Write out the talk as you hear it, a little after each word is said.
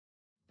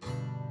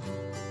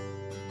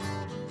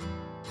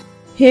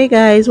Hey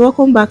guys,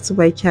 welcome back to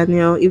my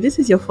channel. If this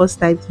is your first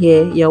time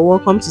here, you're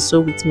welcome to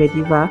Sew with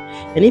Mediva.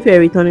 And if you're a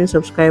returning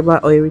subscriber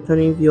or a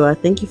returning viewer,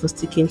 thank you for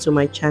sticking to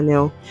my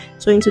channel.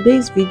 So in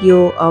today's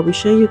video, I'll be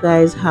showing you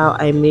guys how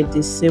I made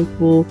this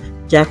simple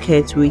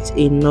jacket with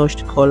a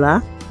notched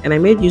collar, and I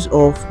made use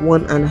of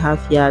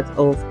 1.5 yards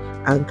of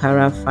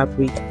Ankara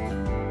fabric.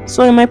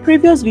 So in my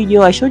previous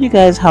video, I showed you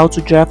guys how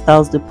to draft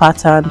out the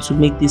pattern to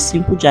make this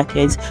simple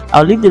jacket.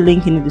 I'll leave the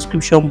link in the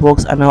description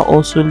box, and I'll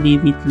also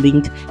leave it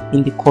linked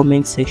in the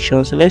comment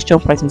section. So let's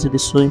jump right into the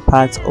sewing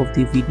part of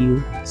the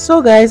video.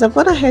 So guys, I've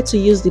gone ahead to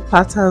use the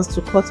patterns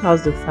to cut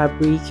out the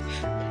fabric.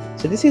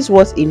 So this is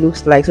what it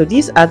looks like. So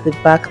these are the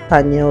back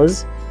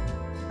panels,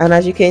 and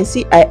as you can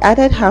see, I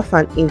added half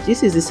an inch.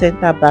 This is the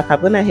center back.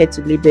 I'm gonna ahead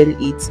to label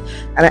it,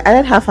 and I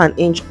added half an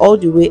inch all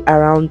the way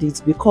around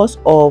it because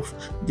of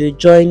the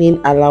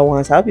joining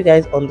allowance. I hope you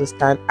guys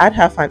understand. Add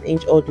half an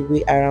inch all the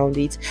way around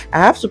it. I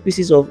have 2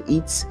 pieces of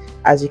it,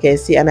 as you can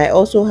see, and I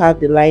also have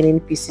the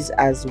lining pieces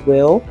as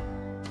well.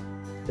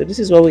 So this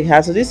is what we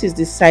have. So this is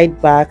the side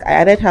back. I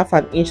added half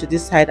an inch to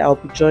this side. I'll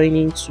be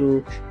joining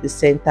to the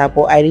center,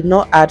 but I did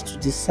not add to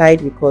the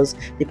side because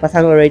the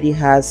pattern already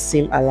has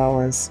seam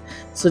allowance.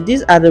 So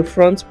these are the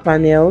front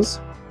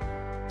panels.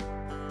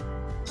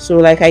 So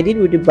like I did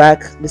with the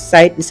back, the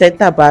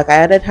center back, I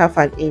added half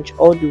an inch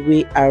all the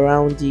way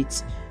around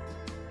it,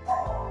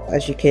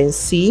 as you can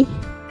see,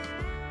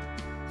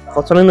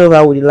 for turning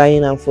over with the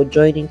lining and for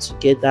joining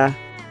together.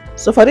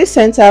 So for this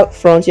center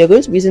front, you're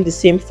going to be using the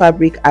same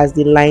fabric as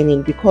the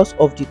lining because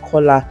of the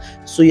collar.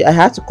 So I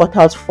have to cut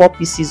out 4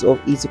 pieces of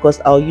it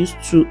because I'll use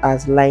 2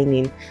 as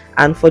lining.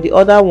 And for the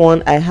other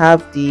one, I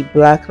have the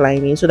black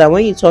lining, so that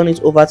when you turn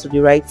it over to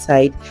the right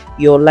side,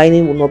 your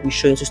lining will not be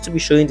showing, so still be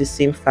showing the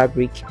same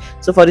fabric.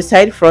 So for the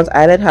side front,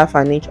 I added half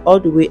an inch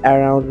all the way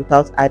around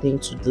without adding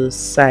to the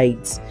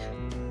sides.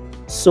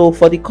 So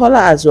for the collar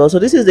as well, so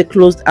this is the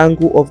closed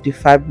angle of the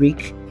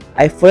fabric.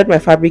 I folded my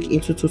fabric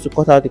into 2 to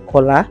cut out the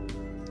collar,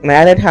 and I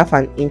added half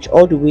an inch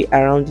all the way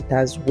around it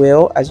as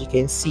well, as you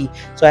can see.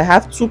 So I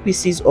have 2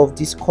 pieces of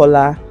this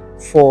collar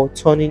for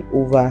turning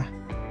over.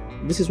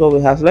 This is what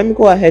we have. So let me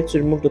go ahead to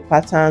remove the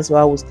patterns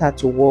while we start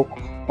to work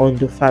on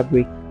the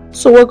fabric.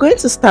 So we're going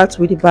to start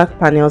with the back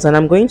panels, and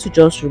I'm going to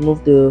just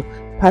remove the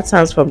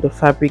patterns from the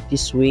fabric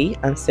this way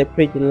and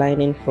separate the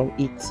lining from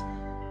it.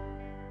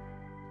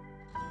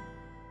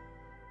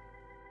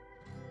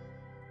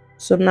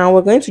 So now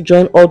we're going to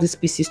join all these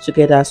pieces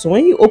together. So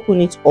when you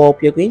open it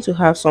up, you're going to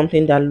have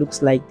something that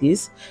looks like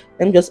this.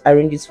 Let me just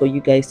arrange this for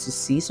you guys to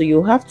see. So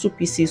you'll have 2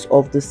 pieces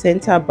of the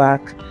center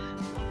back,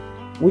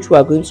 which we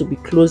are going to be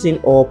closing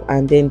up,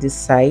 and then the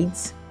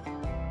sides.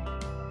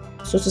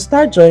 So to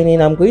start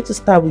joining, I'm going to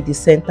start with the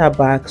center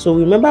back. So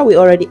remember, we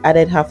already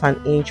added half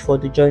an inch for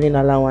the joining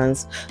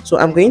allowance. So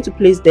I'm going to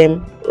place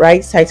them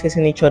right sides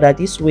facing each other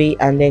this way,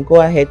 and then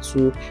go ahead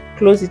to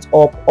close it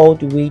up all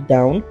the way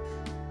down.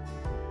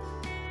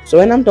 So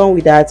when I'm done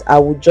with that, I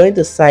will join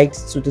the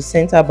sides to the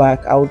center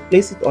back. I will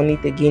place it on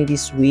it again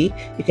this way.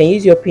 You can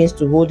use your pins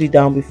to hold it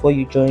down before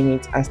you join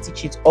it, and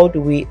stitch it all the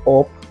way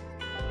up.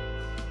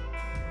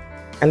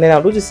 And then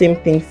I'll do the same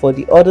thing for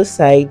the other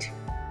side.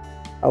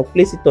 I'll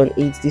place it on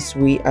it this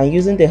way, and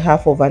using the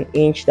half of an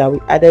inch that we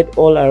added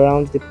all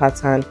around the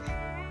pattern,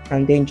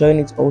 and then join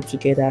it all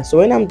together. So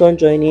when I'm done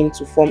joining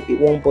to form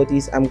one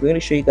bodice, I'm going to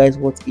show you guys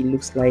what it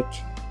looks like.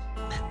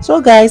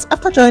 So guys,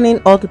 after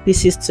joining all the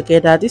pieces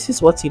together, this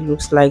is what it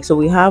looks like. So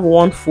we have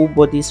one full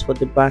bodice for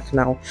the back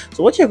now.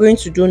 So what you're going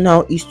to do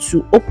now is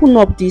to open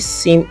up this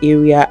seam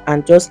area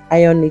and just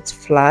iron it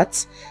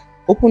flat.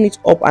 Open it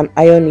up and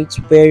iron it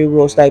very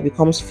well so that it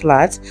becomes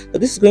flat. So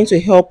this is going to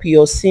help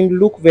your seam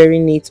look very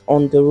neat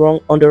on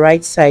the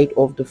right side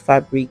of the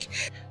fabric.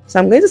 So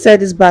I'm going to set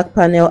this back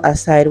panel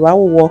aside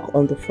while we work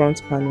on the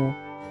front panel.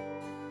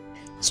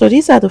 So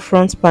these are the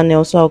front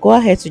panels. So I'll go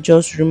ahead to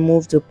just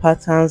remove the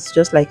patterns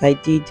just like I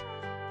did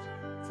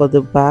for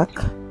the back,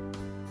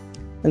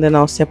 and then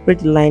I'll separate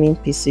the lining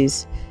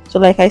pieces. So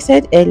like I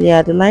said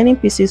earlier, the lining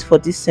pieces for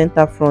this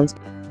center front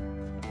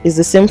is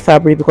the same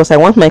fabric because I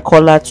want my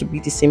collar to be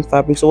the same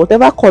fabric. So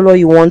whatever color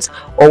you want,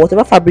 or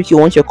whatever fabric you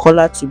want your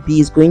collar to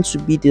be, is going to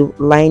be the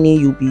lining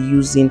you'll be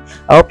using.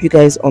 I hope you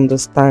guys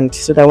understand,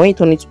 so that when you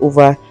turn it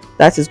over,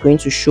 that is going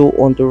to show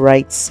on the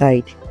right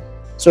side.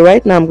 So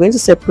right now I'm going to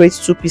separate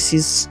 2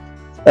 pieces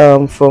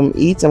from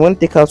it. I'm going to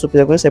take out 2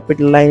 pieces. I'm going to separate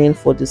the lining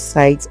for the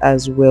sides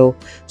as well.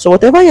 So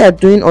whatever you are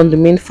doing on the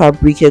main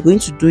fabric, you're going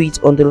to do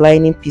it on the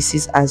lining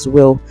pieces as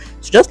well.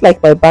 So just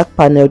like my back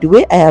panel, the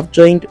way I have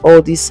joined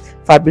all these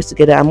fabrics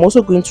together, I'm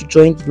also going to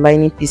join the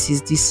lining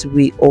pieces this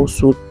way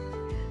also.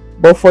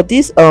 But for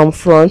this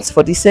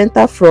for the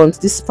center front,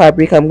 this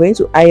fabric, I'm going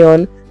to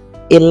iron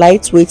a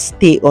lightweight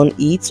stay on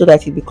it so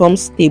that it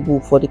becomes stable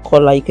for the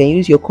collar. You can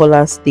use your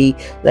collar stay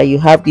that you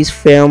have this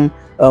firm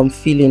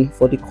feeling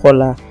for the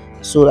collar.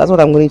 So that's what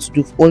I'm going to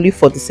do only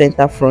for the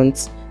center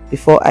front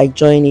before I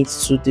join it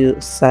to the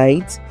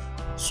sides.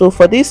 So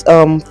for this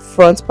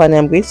front panel,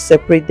 I'm going to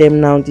separate them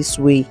now this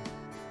way.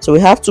 So we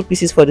have 2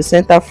 pieces for the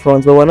center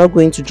front, but we're not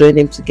going to join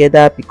them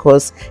together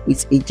because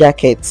it's a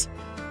jacket.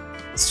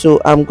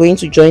 So I'm going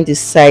to join the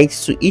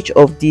sides to each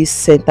of these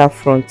center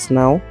fronts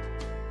now.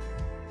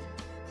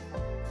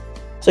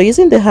 So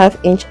using the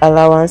 1/2 inch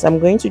allowance, I'm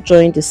going to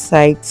join the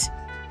sides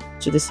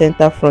to the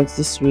center front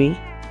this way,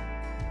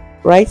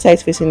 right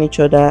sides facing each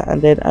other,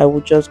 and then I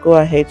will just go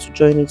ahead to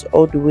join it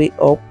all the way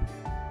up.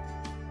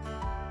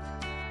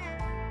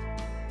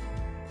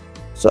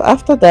 So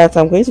after that,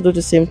 I'm going to do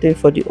the same thing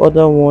for the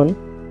other one.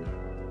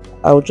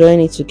 I'll join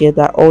it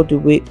together all the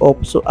way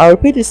up. So I'll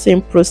repeat the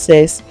same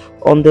process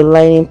on the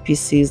lining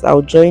pieces.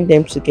 I'll join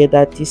them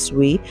together this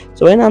way.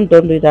 So when I'm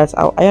done with that,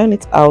 I'll iron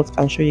it out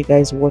and show you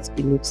guys what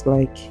it looks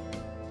like.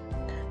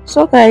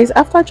 So guys,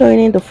 after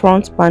joining the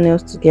front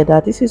panels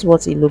together, this is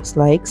what it looks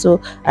like. So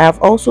I have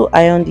also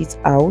ironed it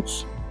out.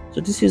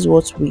 So this is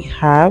what we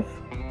have.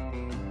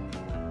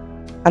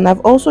 And I've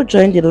also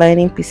joined the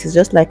lining pieces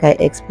just like I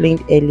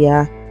explained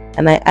earlier,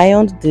 and I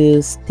ironed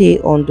the stay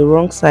on the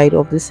wrong side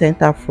of the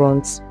center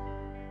front.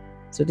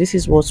 So this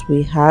is what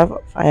we have.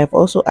 I have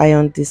also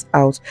ironed this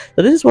out.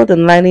 So this is what the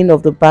lining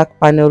of the back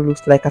panel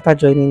looks like after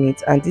joining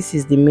it, and this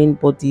is the main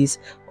bodies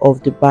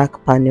of the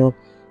back panel.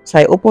 So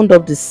I opened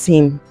up the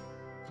seam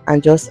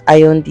and just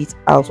ironed it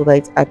out so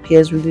that it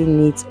appears really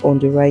neat on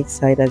the right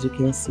side, as you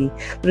can see.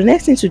 So the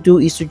next thing to do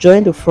is to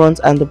join the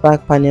front and the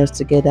back panels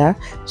together.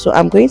 So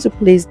I'm going to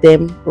place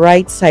them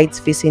right sides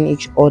facing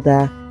each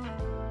other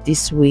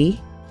this way.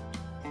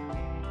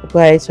 Go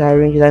ahead to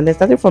arrange it, and then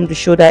starting from the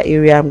shoulder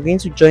area, I'm going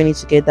to join it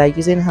together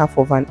using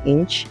 1/2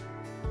 inch.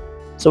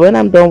 So when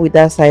I'm done with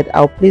that side,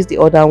 I'll place the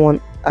other one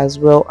as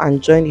well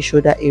and join the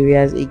shoulder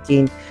areas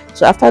again.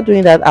 So after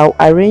doing that, I'll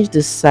arrange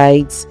the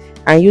sides,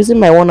 and using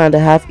my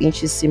 1.5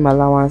 inches seam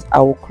allowance, I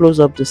will close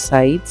up the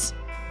sides.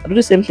 I'll do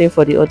the same thing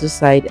for the other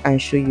side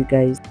and show you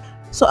guys.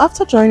 So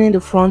after joining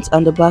the front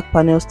and the back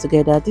panels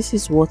together, this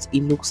is what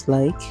it looks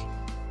like.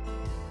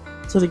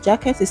 So the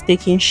jacket is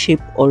taking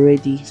shape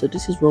already. So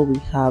this is what we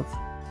have.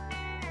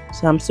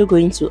 So I'm still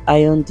going to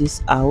iron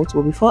this out,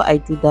 but before I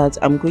do that,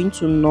 I'm going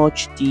to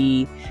notch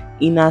the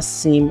inner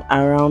seam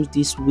around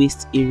this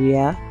waist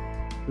area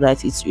so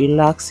that it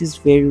relaxes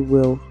very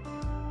well.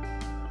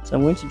 So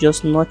I'm going to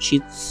just notch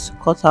it,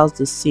 cut out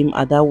the seam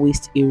at that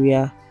waist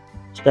area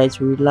so that it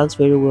will relax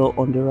very well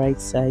on the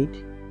right side.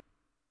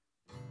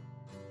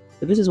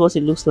 So this is what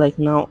it looks like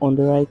now on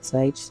the right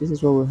side. This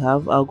is what we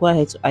have. I'll go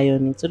ahead to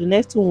iron it. So the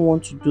next thing we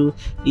want to do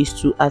is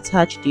to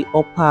attach the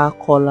upper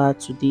collar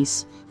to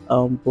these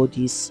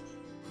bodies.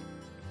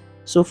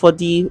 So for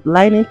the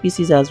lining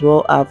pieces as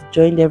well, I've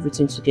joined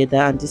everything together,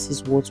 and this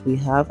is what we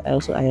have. I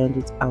also ironed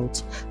it out.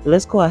 So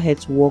let's go ahead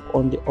to work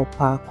on the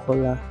upper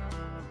collar.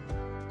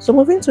 So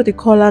moving to the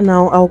collar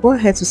now, I'll go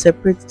ahead to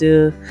separate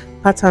the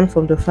pattern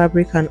from the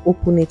fabric and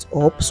open it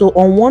up. So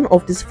on one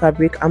of this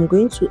fabric, I'm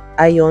going to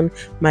iron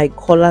my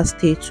collar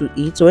stay to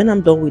it. So when I'm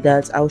done with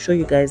that, I'll show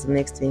you guys the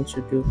next thing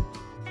to do.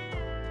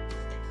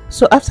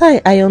 So after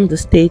I iron the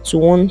stay to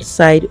one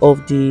side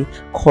of the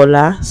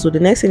collar, so the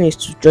next thing is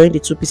to join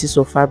the two pieces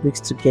of fabrics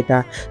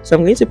together. So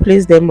I'm going to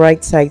place them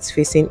right sides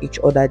facing each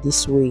other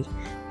this way,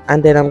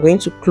 and then I'm going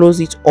to close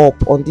it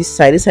up on this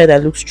side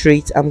that looks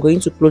straight. I'm going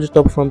to close it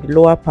up from the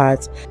lower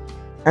part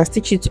and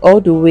stitch it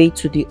all the way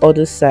to the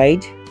other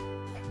side,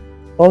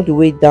 all the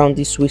way down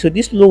this way. So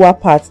this lower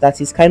part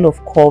that is kind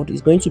of curved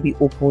is going to be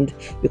opened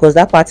because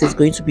that part is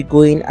going to be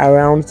going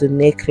around the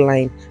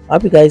neckline. I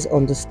hope you guys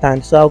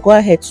understand. So I'll go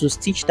ahead to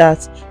stitch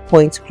that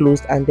point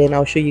closed, and then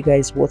I'll show you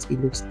guys what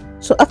it looks like.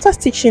 So after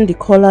stitching the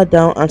collar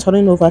down and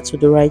turning over to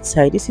the right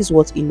side, this is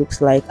what it looks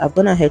like. I've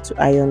gone ahead to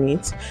iron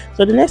it.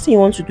 So the next thing you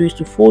want to do is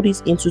to fold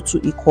it into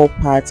 2 equal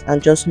parts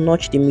and just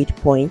notch the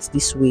midpoint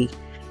this way,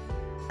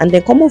 and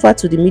then come over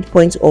to the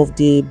midpoint of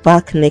the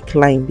back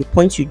neckline, the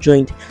point you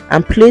joined,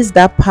 and place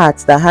that part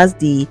that has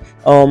the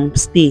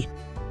stay,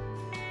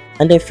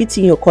 and then fit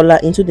in your collar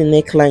into the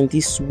neckline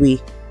this way.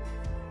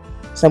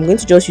 So I'm going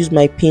to just use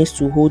my pins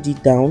to hold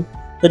it down.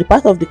 So the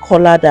part of the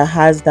collar that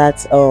has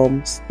that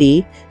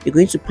stay, you're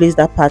going to place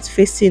that part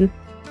facing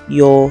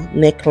your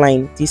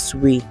neckline this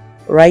way,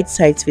 right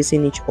sides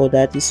facing each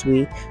other this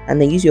way, and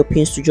then use your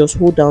pins to just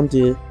hold down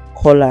the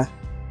collar.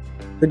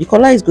 So the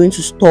collar is going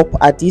to stop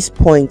at this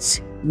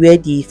point where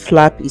the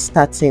flap is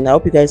starting. I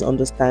hope you guys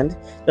understand.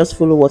 Just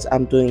follow what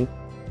I'm doing.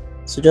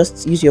 So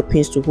just use your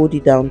pins to hold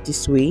it down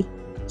this way.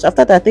 So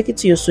after that, take it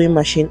to your sewing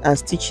machine and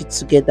stitch it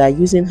together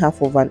using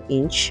 1/2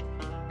 inch.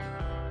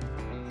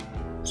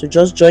 So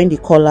just join the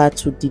collar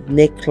to the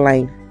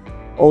neckline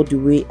all the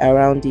way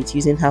around it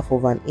using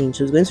 1/2 inch.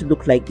 So it's going to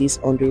look like this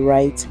on the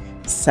right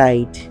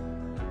side. So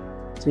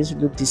it's going to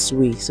look this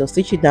way. So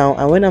stitch it down,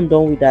 and when I'm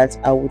done with that,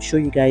 I will show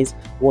you guys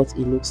what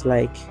it looks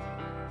like.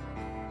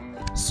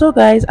 So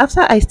guys,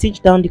 after I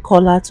stitched down the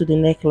collar to the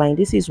neckline,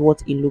 this is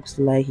what it looks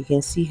like. You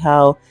can see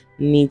how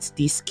neat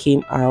this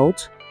came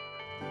out.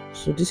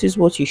 So this is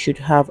what you should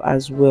have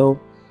as well.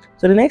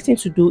 So the next thing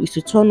to do is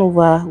to turn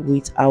over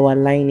with our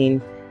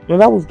lining. Now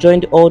that we've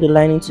joined all the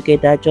lining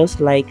together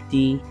just like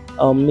the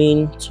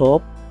main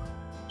top,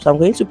 so I'm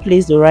going to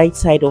place the right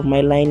side of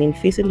my lining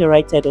facing the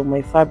right side of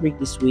my fabric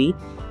this way,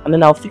 and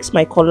then I'll fix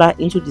my collar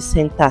into the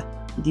center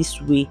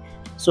this way.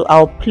 So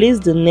I'll place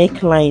the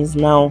necklines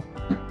now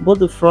both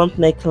the front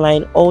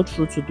neckline all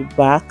through to the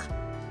back.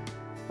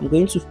 I'm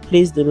going to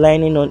place the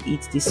lining on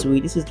it this way.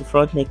 This is the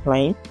front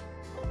neckline,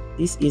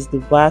 this is the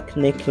back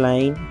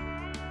neckline,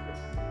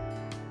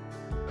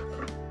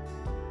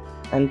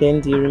 and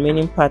then the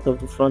remaining part of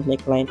the front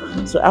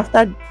neckline. So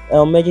after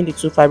merging the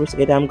two fabrics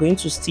together, I'm going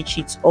to stitch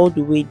it all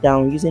the way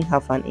down using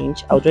 1/2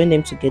 inch. I'll join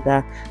them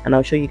together and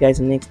I'll show you guys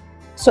next.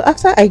 So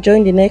after I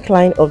join the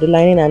neckline of the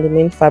lining and the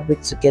main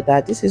fabric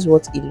together, this is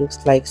what it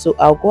looks like. So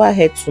I'll go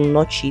ahead to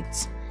notch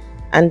it,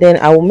 and then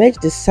I will merge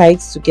the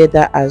sides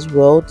together as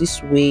well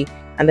this way,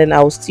 and then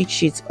I will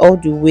stitch it all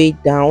the way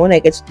down. When I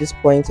get to this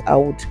point, I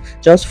would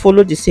just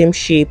follow the same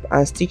shape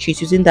and stitch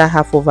it using that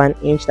 1/2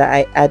 inch that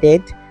I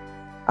added.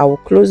 I will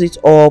close it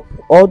up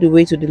all the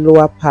way to the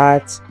lower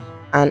part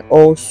and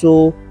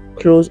also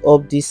close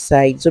up this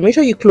side. So make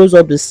sure you close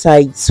up the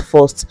sides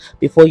first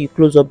before you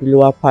close up the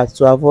lower part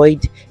to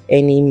avoid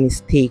any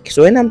mistake.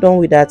 So when I'm done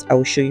with that, I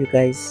will show you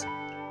guys.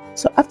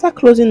 So after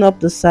closing up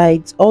the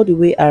sides all the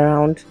way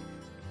around,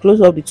 close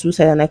up the two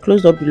sides, and I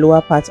closed up the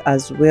lower part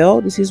as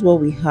well. This is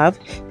what we have.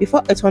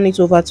 Before I turn it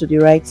over to the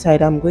right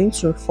side, I'm going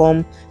to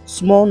form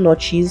small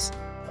notches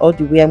all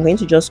the way. I'm going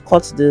to just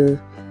cut the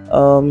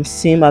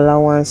seam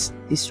allowance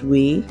this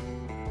way,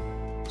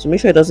 so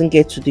make sure it doesn't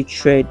get to the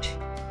thread.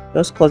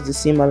 Just cut the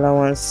seam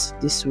allowance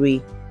this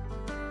way.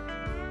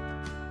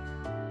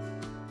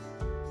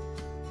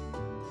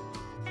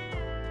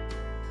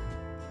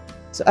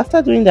 So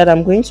after doing that,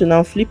 I'm going to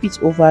now flip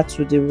it over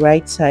to the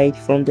right side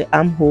from the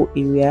armhole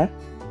area.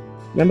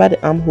 Remember,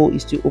 the armhole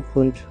is still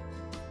opened.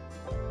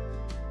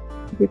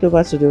 Flip it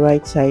over to the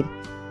right side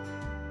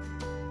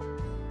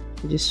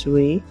this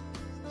way.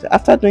 So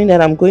after doing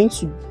that, I'm going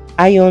to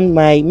iron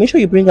make sure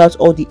you bring out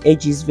all the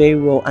edges very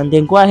well, and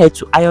then go ahead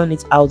to iron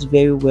it out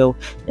very well.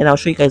 Then I'll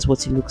show you guys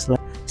what it looks like.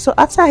 So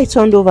after I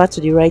turned over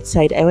to the right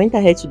side, I went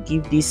ahead to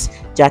give this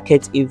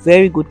jacket a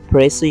very good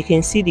press, so you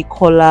can see the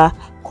collar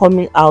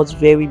coming out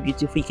very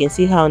beautiful. You can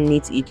see how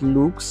neat it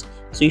looks.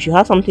 So you should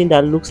have something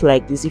that looks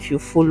like this if you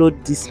follow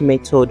this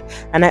method.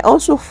 And I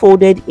also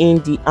folded in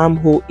the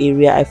armhole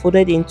area. I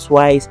folded in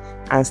twice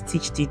and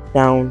stitched it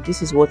down.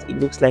 This is what it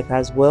looks like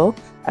as well.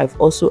 I've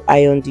also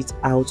ironed it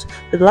out.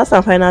 So the last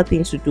and final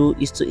thing to do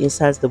is to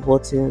insert the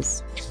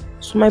buttons.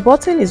 So my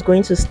button is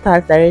going to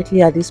start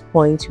directly at this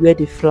point where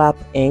the flap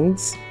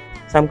ends.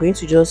 So I'm going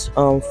to just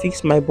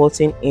fix my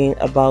button in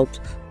about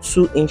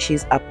 2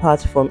 inches apart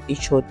from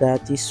each other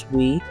this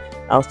way.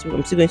 I'm still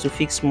going to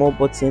fix small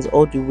buttons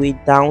all the way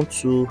down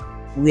to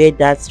where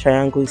that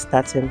triangle is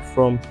starting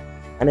from,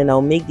 and then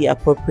I'll make the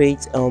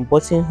appropriate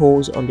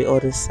buttonholes on the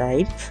other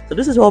side. So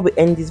this is what we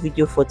end this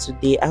video for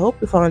today. I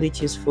hope you found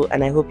it useful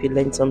and I hope you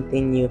learned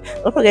something new.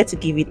 Don't forget to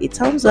give it a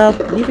thumbs up,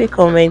 leave a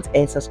comment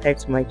and subscribe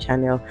to my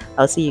channel.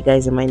 I'll see you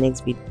guys in my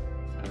next video.